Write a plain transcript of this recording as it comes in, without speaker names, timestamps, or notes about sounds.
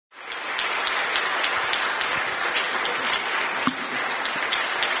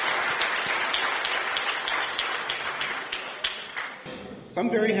So I'm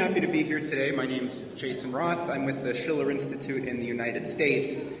very happy to be here today. My name's Jason Ross. I'm with the Schiller Institute in the United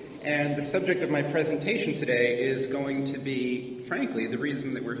States. And the subject of my presentation today is going to be, frankly, the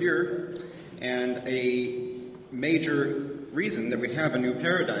reason that we're here and a major reason that we have a new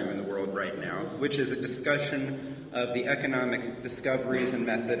paradigm in the world right now, which is a discussion of the economic discoveries and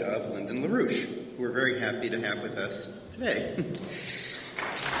method of Lyndon LaRouche, who we're very happy to have with us today.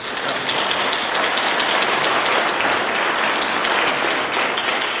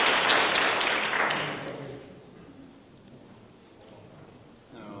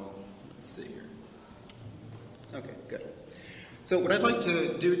 So what I'd like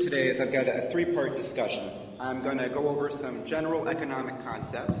to do today is I've got a three-part discussion. I'm going to go over some general economic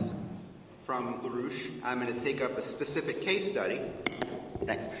concepts from LaRouche. I'm going to take up a specific case study.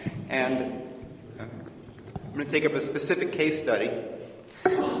 Thanks. And I'm going to take up a specific case study.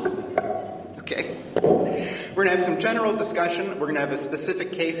 Okay. We're going to have some general discussion. We're going to have a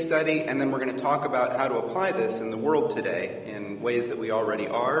specific case study, and then we're going to talk about how to apply this in the world today in ways that we already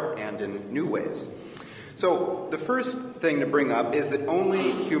are and in new ways. So the first thing to bring up is that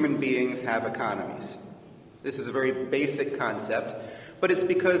only human beings have economies. This is a very basic concept, but it's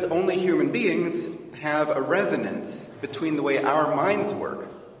because only human beings have a resonance between the way our minds work,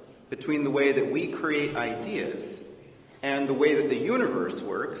 between the way that we create ideas, and the way that the universe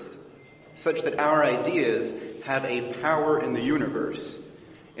works, such that our ideas have a power in the universe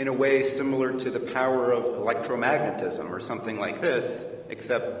in a way similar to the power of electromagnetism or something like this,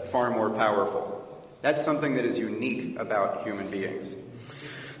 except far more powerful. That's something that is unique about human beings.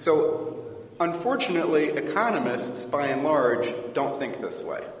 So, unfortunately, economists, by and large, don't think this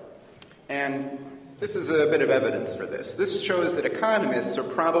way. And this is a bit of evidence for this. This shows that economists are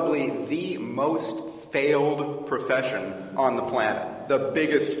probably the most failed profession on the planet. The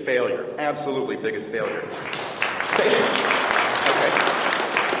biggest failure. Absolutely biggest failure.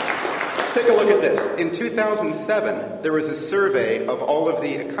 Take a look at this. In 2007, there was a survey of all of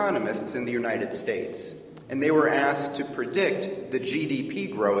the economists in the United States, and they were asked to predict the GDP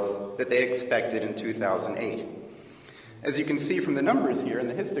growth that they expected in 2008. As you can see from the numbers here in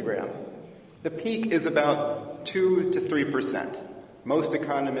the histogram, the peak is about 2 to 3%. Most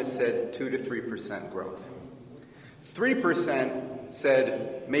economists said 2 to 3% growth. 3%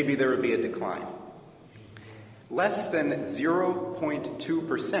 said maybe there would be a decline. Less than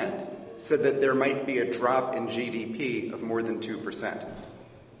 0.2% said that there might be a drop in GDP of more than 2%.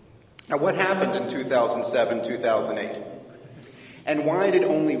 Now, what happened in 2007, 2008? And why did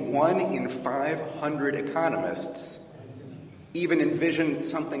only 1 in 500 economists even envision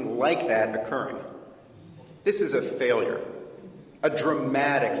something like that occurring? This is a failure, a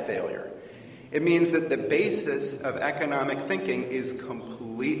dramatic failure. It means that the basis of economic thinking is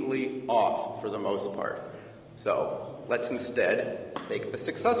completely off for the most part. So, let's instead take a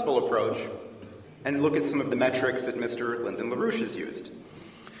successful approach and look at some of the metrics that Mr. Lyndon LaRouche has used.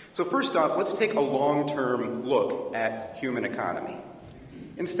 So first off, let's take a long-term look at human economy.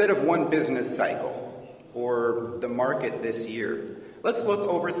 Instead of one business cycle or the market this year, let's look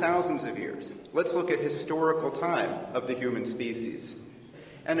over thousands of years. Let's look at historical time of the human species.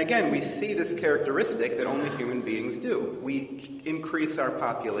 And again, we see this characteristic that only human beings do. We increase our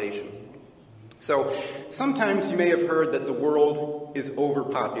population. So, sometimes you may have heard that the world is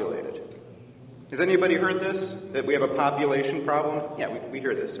overpopulated. Has anybody heard this? That we have a population problem? Yeah, we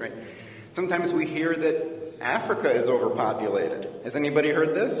hear this, right? Sometimes we hear that Africa is overpopulated. Has anybody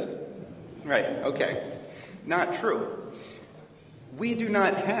heard this? Right, okay. Not true. We do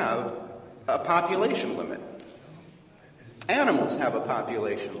not have a population limit. Animals have a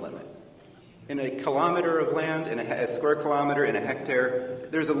population limit. In a kilometer of land, in a square kilometer, in a hectare,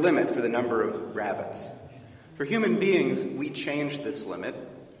 there's a limit for the number of rabbits. For human beings, we change this limit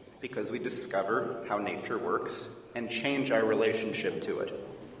because we discover how nature works and change our relationship to it.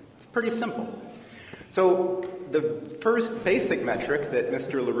 It's pretty simple. So the first basic metric that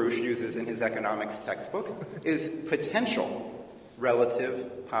Mr. LaRouche uses in his economics textbook is potential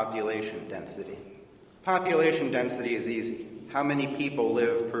relative population density. Population density is easy. How many people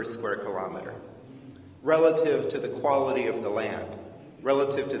live per square kilometer? Relative to the quality of the land,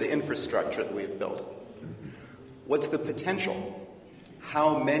 relative to the infrastructure that we've built. What's the potential?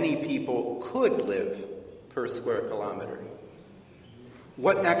 How many people could live per square kilometer?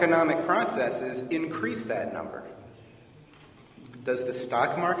 What economic processes increase that number? Does the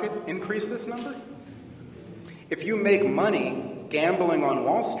stock market increase this number? If you make money gambling on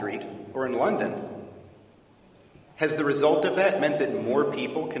Wall Street or in London, has the result of that meant that more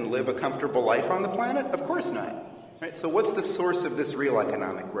people can live a comfortable life on the planet? Of course not. Right? So what's the source of this real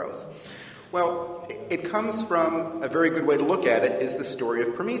economic growth? Well, it comes from, a very good way to look at it is the story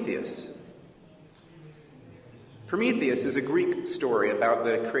of Prometheus. Prometheus is a Greek story about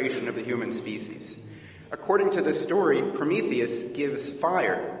the creation of the human species. According to this story, Prometheus gives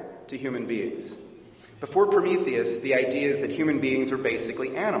fire to human beings. Before Prometheus, the idea is that human beings were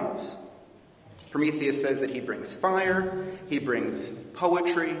basically animals. Prometheus says that he brings fire, he brings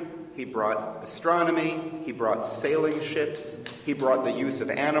poetry, he brought astronomy, he brought sailing ships, he brought the use of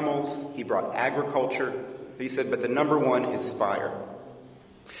animals, he brought agriculture. He said, but the number one is fire.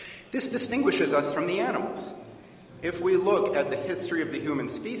 This distinguishes us from the animals. If we look at the history of the human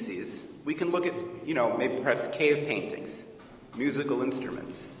species, we can look at, maybe perhaps cave paintings, musical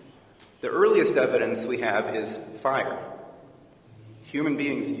instruments. The earliest evidence we have is fire. Human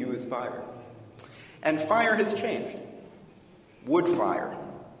beings use fire. And fire has changed. Wood fire.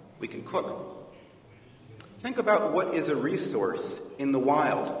 We can cook. Think about what is a resource in the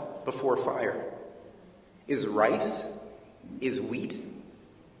wild before fire. Is rice? Is wheat?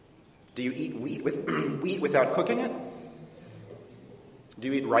 Do you eat wheat without cooking it? Do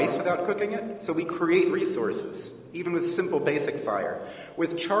you eat rice without cooking it? So we create resources, even with simple basic fire.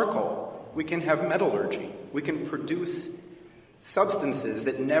 With charcoal, we can have metallurgy. We can produce substances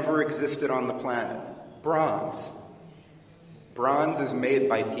that never existed on the planet. Bronze. Bronze is made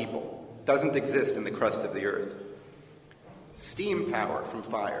by people. Doesn't exist in the crust of the earth. Steam power from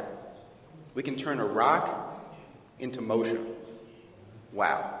fire. We can turn a rock into motion.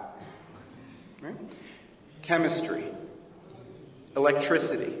 Wow. Right? Chemistry.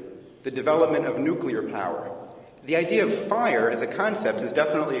 Electricity. The development of nuclear power. The idea of fire as a concept has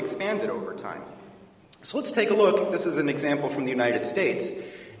definitely expanded over time. So let's take a look. This is an example from the United States.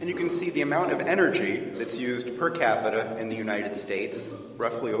 And you can see the amount of energy that's used per capita in the United States,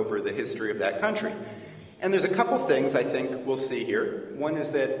 roughly over the history of that country. And there's a couple things I think we'll see here. One is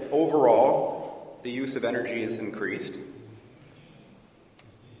that overall, the use of energy has increased.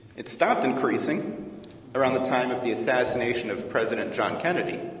 It stopped increasing around the time of the assassination of President John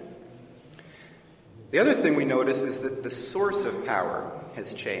Kennedy. The other thing we notice is that the source of power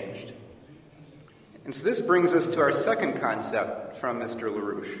has changed. And so this brings us to our second concept from Mr.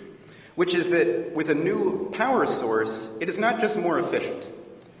 LaRouche, which is that with a new power source, it is not just more efficient.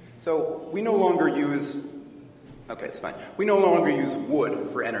 So we no longer use, we no longer use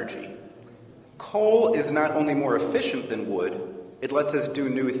wood for energy. Coal is not only more efficient than wood, it lets us do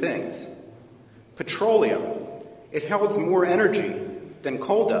new things. Petroleum, it holds more energy than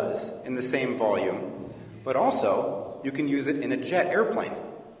coal does in the same volume, but also you can use it in a jet airplane.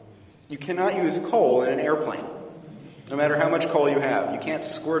 You cannot use coal in an airplane, no matter how much coal you have. You can't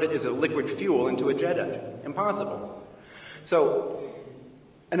squirt it as a liquid fuel into a jet engine. Impossible. So,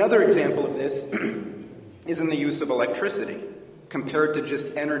 another example of this is in the use of electricity, compared to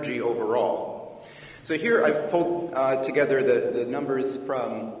just energy overall. So here I've pulled together the numbers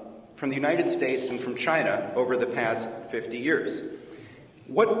from the United States and from China over the past 50 years.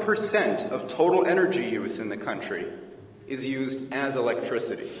 What percent of total energy use in the country is used as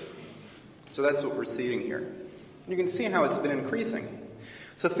electricity? So that's what we're seeing here. You can see how it's been increasing.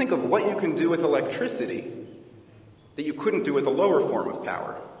 So think of what you can do with electricity that you couldn't do with a lower form of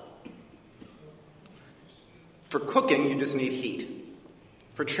power. For cooking, you just need heat.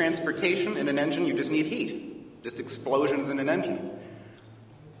 For transportation in an engine, you just need heat. Just explosions in an engine.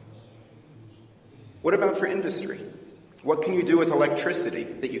 What about for industry? What can you do with electricity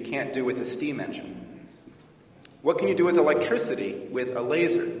that you can't do with a steam engine? What can you do with electricity with a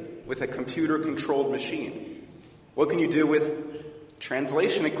laser? With a computer-controlled machine? What can you do with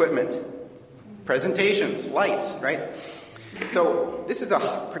translation equipment, presentations, lights, right? So this is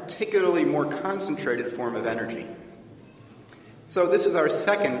a particularly more concentrated form of energy. So this is our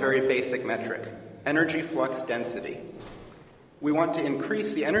second very basic metric, energy flux density. We want to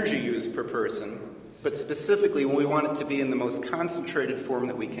increase the energy used per person, but specifically we want it to be in the most concentrated form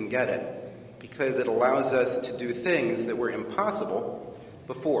that we can get it, because it allows us to do things that were impossible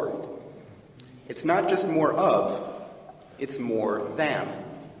before. It's not just more of, it's more than.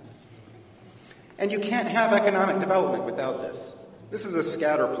 And you can't have economic development without this. This is a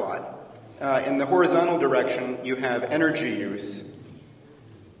scatter plot. In the horizontal direction, you have electricity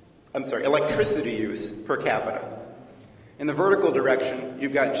use per capita. In the vertical direction,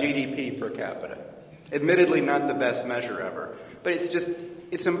 you've got GDP per capita. Admittedly, not the best measure ever, but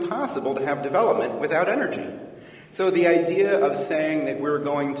it's impossible to have development without energy. So the idea of saying that we're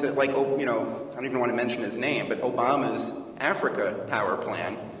going to, I don't even want to mention his name, but Obama's Africa power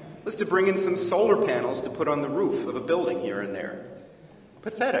plan was to bring in some solar panels to put on the roof of a building here and there.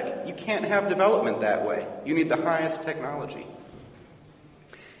 Pathetic. You can't have development that way. You need the highest technology.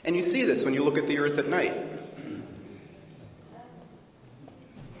 And you see this when you look at the Earth at night.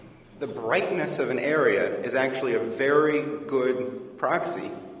 The brightness of an area is actually a very good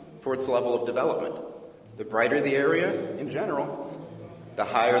proxy for its level of development. The brighter the area in general, the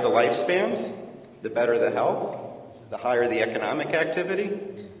higher the lifespans, the better the health, the higher the economic activity.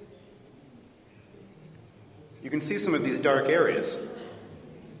 You can see some of these dark areas.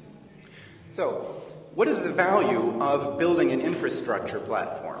 So, what is the value of building an infrastructure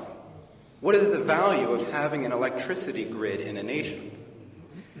platform? What is the value of having an electricity grid in a nation?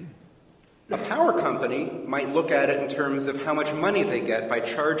 A power company might look at it in terms of how much money they get by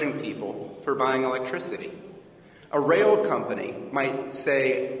charging people for buying electricity. A rail company might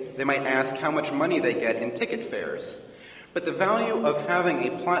ask how much money they get in ticket fares. But the value of having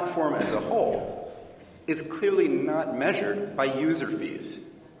a platform as a whole is clearly not measured by user fees.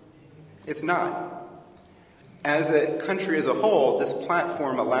 It's not. As a country as a whole, this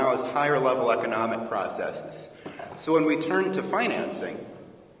platform allows higher level economic processes. So when we turn to financing,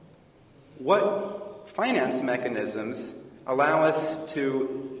 what finance mechanisms allow us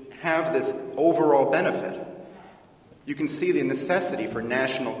to have this overall benefit? You can see the necessity for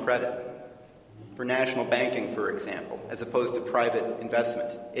national credit, for national banking, for example, as opposed to private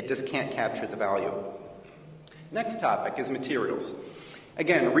investment. It just can't capture the value. Next topic is materials.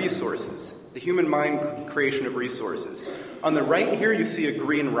 Again, resources, the human mind creation of resources. On the right here, you see a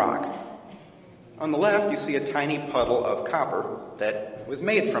green rock. On the left, you see a tiny puddle of copper that was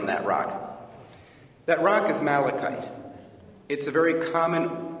made from that rock. That rock is malachite. It's a very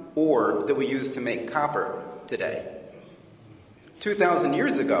common ore that we use to make copper today. 2,000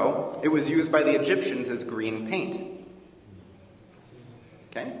 years ago, it was used by the Egyptians as green paint.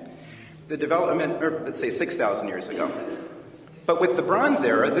 Okay? The development, or let's say 6,000 years ago. But with the Bronze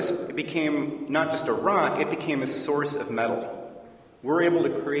Era, this became not just a rock, it became a source of metal. We're able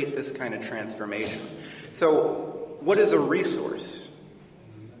to create this kind of transformation. So, what is a resource?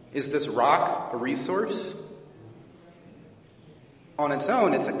 Is this rock a resource? On its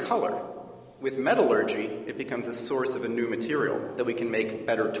own, it's a color. With metallurgy, it becomes a source of a new material that we can make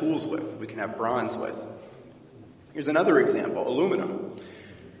better tools with, we can have bronze with. Here's another example, aluminum.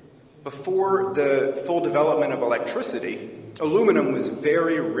 Before the full development of electricity, aluminum was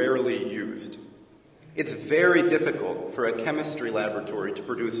very rarely used. It's very difficult for a chemistry laboratory to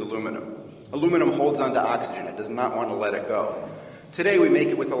produce aluminum. Aluminum holds onto oxygen, it does not want to let it go. Today we make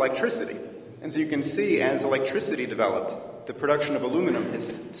it with electricity. And so you can see as electricity developed, the production of aluminum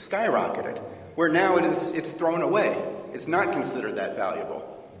has skyrocketed, where now it's thrown away. It's not considered that valuable.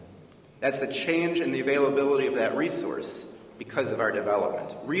 That's a change in the availability of that resource because of our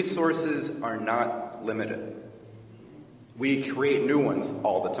development. Resources are not limited. We create new ones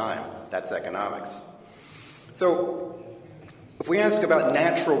all the time. That's economics. So if we ask about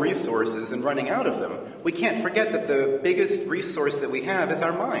natural resources and running out of them, we can't forget that the biggest resource that we have is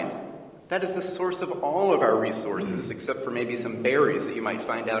our mind. That is the source of all of our resources, except for maybe some berries that you might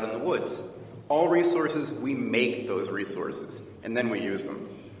find out in the woods. All resources, we make those resources, and then we use them.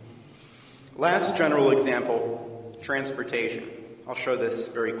 Last general example, transportation. I'll show this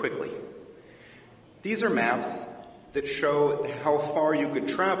very quickly. These are maps that show how far you could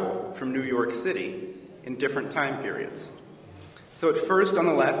travel from New York City in different time periods. So at first, on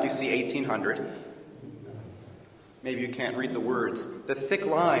the left, you see 1800. Maybe you can't read the words. The thick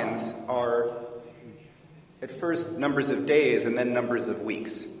lines are, at first, numbers of days and then numbers of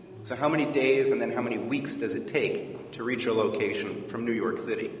weeks. So how many days and then how many weeks does it take to reach a location from New York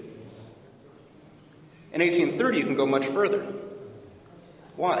City? In 1830, you can go much further.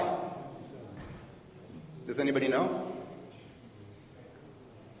 Why? Does anybody know?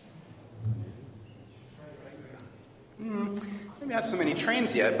 Maybe not so many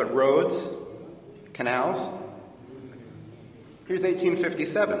trains yet, but roads, canals. Here's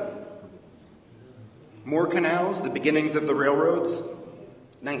 1857. More canals, the beginnings of the railroads,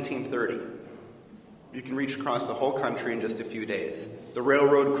 1930. You can reach across the whole country in just a few days. The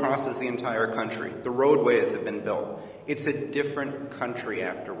railroad crosses the entire country. The roadways have been built. It's a different country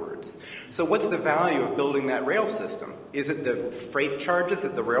afterwards. So what's the value of building that rail system? Is it the freight charges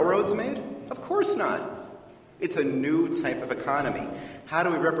that the railroads made? Of course not. It's a new type of economy. How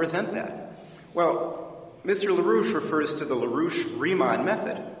do we represent that? Well, Mr. LaRouche refers to the LaRouche-Riemann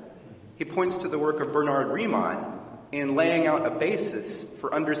method. He points to the work of Bernard Riemann in laying out a basis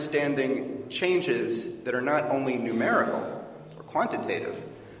for understanding changes that are not only numerical or quantitative,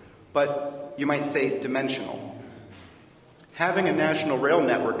 but you might say dimensional. Having a national rail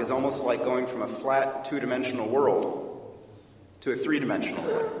network is almost like going from a flat two-dimensional world to a three-dimensional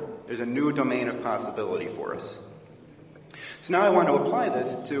one. There's a new domain of possibility for us. So now I want to apply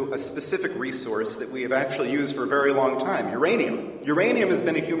this to a specific resource that we have actually used for a very long time, uranium. Uranium has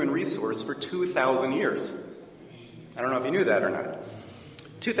been a human resource for 2,000 years. I don't know if you knew that or not.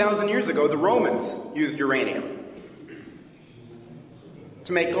 2,000 years ago, the Romans used uranium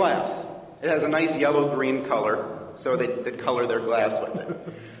to make glass. It has a nice yellow-green color, so they'd color their glass with it.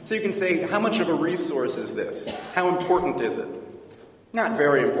 So you can say, how much of a resource is this? How important is it? Not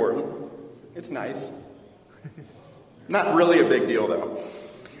very important. It's nice. Not really a big deal, though.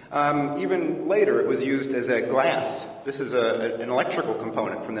 Even later, it was used as a glass. This is an electrical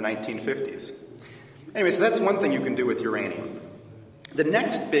component from the 1950s. Anyway, so that's one thing you can do with uranium. The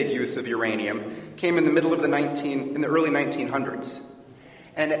next big use of uranium came in the middle of the early 1900s.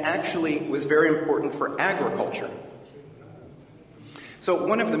 And it actually was very important for agriculture. So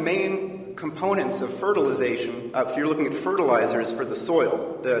one of the main components of fertilization, if you're looking at fertilizers for the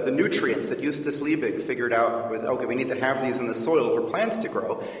soil, the nutrients that Justus Liebig figured out, okay, we need to have these in the soil for plants to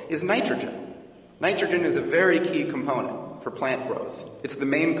grow, is nitrogen. Nitrogen is a very key component for plant growth. It's the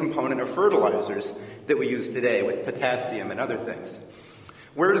main component of fertilizers that we use today with potassium and other things.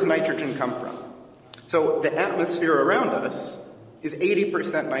 Where does nitrogen come from? So the atmosphere around us is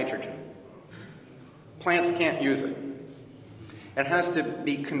 80% nitrogen. Plants can't use it. It has to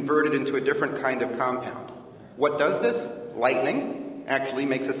be converted into a different kind of compound. What does this? Lightning actually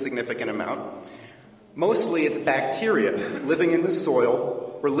makes a significant amount. Mostly it's bacteria living in the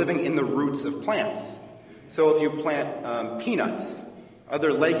soil or living in the roots of plants. So if you plant peanuts,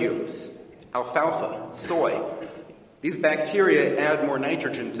 other legumes, alfalfa, soy, these bacteria add more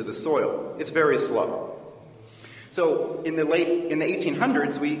nitrogen to the soil. It's very slow. So in the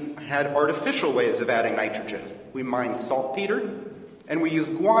 1800s, we had artificial ways of adding nitrogen. We mined saltpeter, and we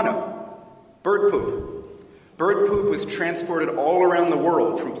used guano, bird poop. Bird poop was transported all around the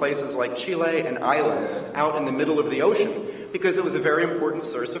world from places like Chile and islands out in the middle of the ocean because it was a very important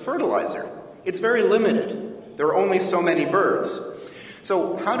source of fertilizer. It's very limited. There are only so many birds.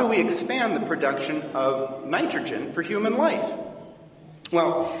 So how do we expand the production of nitrogen for human life?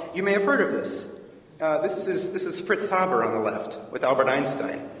 Well, you may have heard of this. This is Fritz Haber on the left with Albert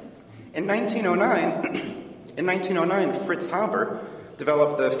Einstein. In 1909, Fritz Haber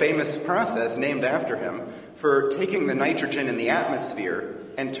developed the famous process named after him for taking the nitrogen in the atmosphere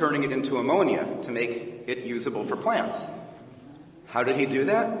and turning it into ammonia to make it usable for plants. How did he do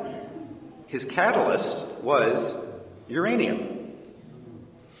that? His catalyst was uranium.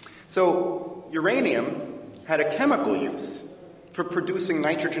 So uranium had a chemical use for producing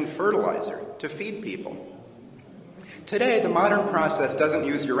nitrogen fertilizer to feed people. Today, the modern process doesn't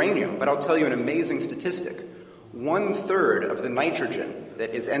use uranium, but I'll tell you an amazing statistic. 1/3 of the nitrogen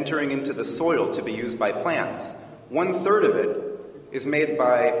that is entering into the soil to be used by plants, 1/3 of it is made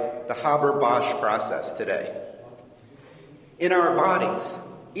by the Haber-Bosch process today. In our bodies,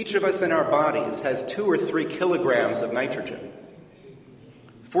 each of us in our bodies has 2 or 3 kilograms of nitrogen.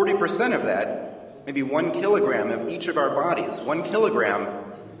 40% of that, maybe 1 kilogram of each of our bodies, 1 kilogram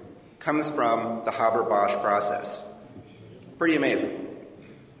comes from the Haber-Bosch process. Pretty amazing.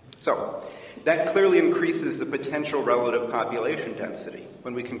 So, that clearly increases the potential relative population density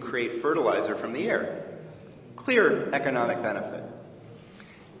when we can create fertilizer from the air. Clear economic benefit.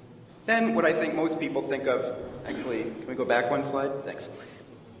 Then what I think most people think of, actually, can we go back one slide? Thanks.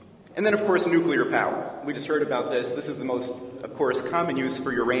 And then, of course, nuclear power. We just heard about this. This is the most, of course, common use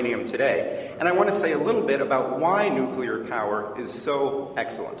for uranium today. And I want to say a little bit about why nuclear power is so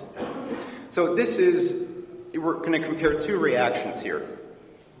excellent. So we're going to compare 2 reactions here.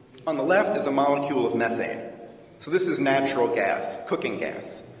 On the left is a molecule of methane. So this is natural gas, cooking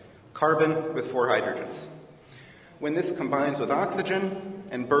gas. Carbon with 4 hydrogens. When this combines with oxygen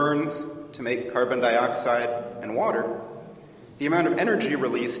and burns to make carbon dioxide and water, the amount of energy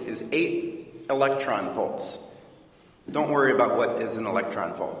released is 8 electron volts. Don't worry about what is an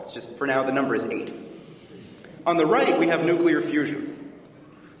electron volt. It's just, for now, the number is 8. On the right, we have nuclear fusion.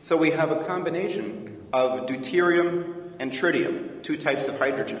 So we have a combination of deuterium and tritium, 2 types of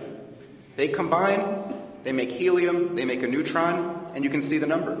hydrogen. They combine, they make helium, they make a neutron, and you can see the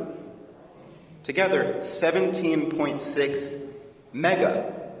number. Together, 17.6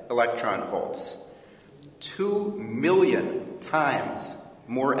 mega electron volts. 2 million times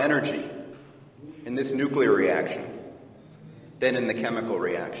more energy in this nuclear reaction than in the chemical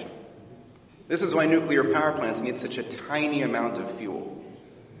reaction. This is why nuclear power plants need such a tiny amount of fuel.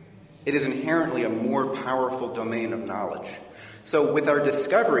 It is inherently a more powerful domain of knowledge. So with our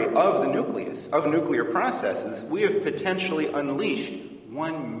discovery of the nucleus, of nuclear processes, we have potentially unleashed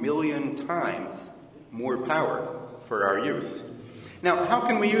 1 million times more power for our use. Now, how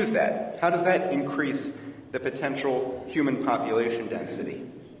can we use that? How does that increase the potential human population density.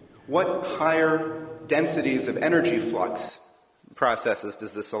 What higher densities of energy flux processes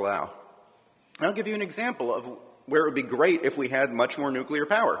does this allow? And I'll give you an example of where it would be great if we had much more nuclear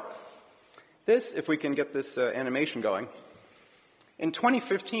power. This, if we can get this animation going. In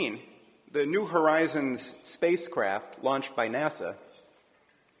 2015, the New Horizons spacecraft launched by NASA.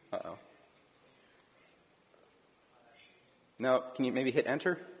 Uh-oh. No, can you maybe hit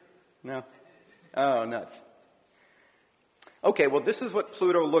enter? No. Oh, nuts. Okay, well, this is what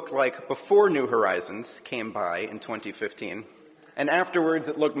Pluto looked like before New Horizons came by in 2015. And afterwards,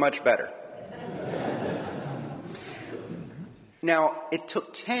 it looked much better. Now, it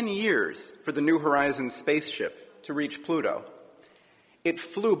took 10 years for the New Horizons spaceship to reach Pluto. It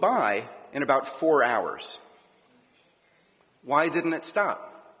flew by in about 4 hours. Why didn't it stop?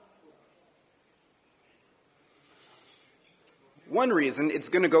 One reason, it's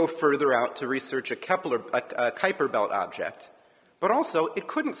going to go further out to research a Kuiper Belt object, but also it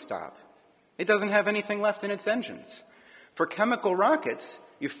couldn't stop. It doesn't have anything left in its engines. For chemical rockets,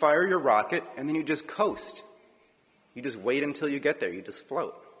 you fire your rocket and then you just coast. You just wait until you get there. You just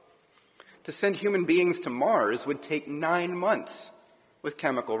float. To send human beings to Mars would take 9 months with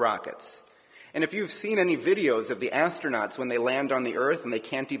chemical rockets. And if you've seen any videos of the astronauts when they land on the Earth and they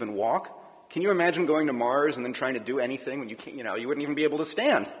can't even walk, can you imagine going to Mars and then trying to do anything when you can't, you wouldn't even be able to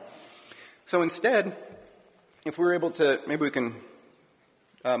stand? So instead, if we were able to, maybe we can,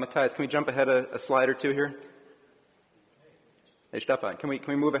 Matthias, can we jump ahead a slide or two here? Hey, Stefan, can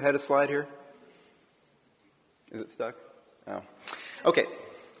we move ahead a slide here? Is it stuck? Oh. Okay.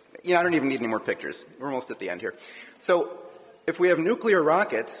 I don't even need any more pictures. We're almost at the end here. So if we have nuclear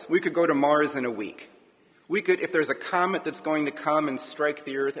rockets, we could go to Mars in a week. We could, if there's a comet that's going to come and strike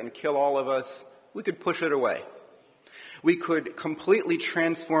the Earth and kill all of us, we could push it away. We could completely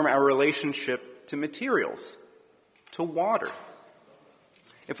transform our relationship to materials, to water.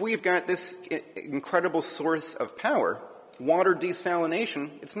 If we've got this incredible source of power, water desalination,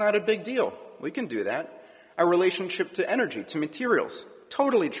 it's not a big deal. We can do that. Our relationship to energy, to materials,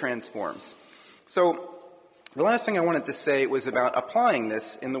 totally transforms. So the last thing I wanted to say was about applying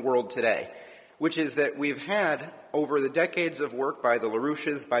this in the world today, which is that we've had, over the decades of work by the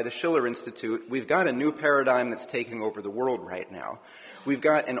LaRouches, by the Schiller Institute, we've got a new paradigm that's taking over the world right now. We've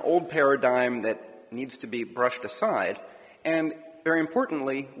got an old paradigm that needs to be brushed aside, and very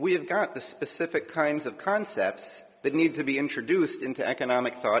importantly, we have got the specific kinds of concepts that need to be introduced into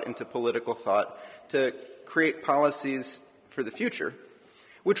economic thought, into political thought, to create policies for the future,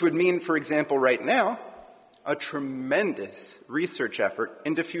 which would mean, for example, right now, a tremendous research effort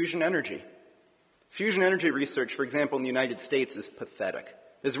into fusion energy. Fusion energy research, for example, in the United States is pathetic.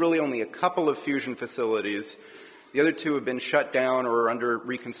 There's really only a couple of fusion facilities. The other two have been shut down or are under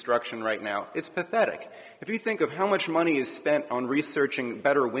reconstruction right now. It's pathetic. If you think of how much money is spent on researching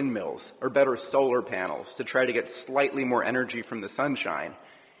better windmills or better solar panels to try to get slightly more energy from the sunshine,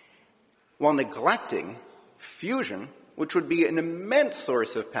 while neglecting fusion, which would be an immense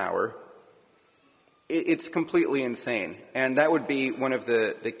source of power, it's completely insane. And that would be one of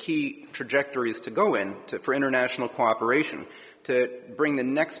the key trajectories to go in for international cooperation, to bring the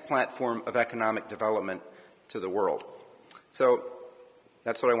next platform of economic development to the world. So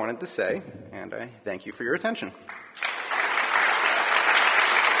that's what I wanted to say, and I thank you for your attention.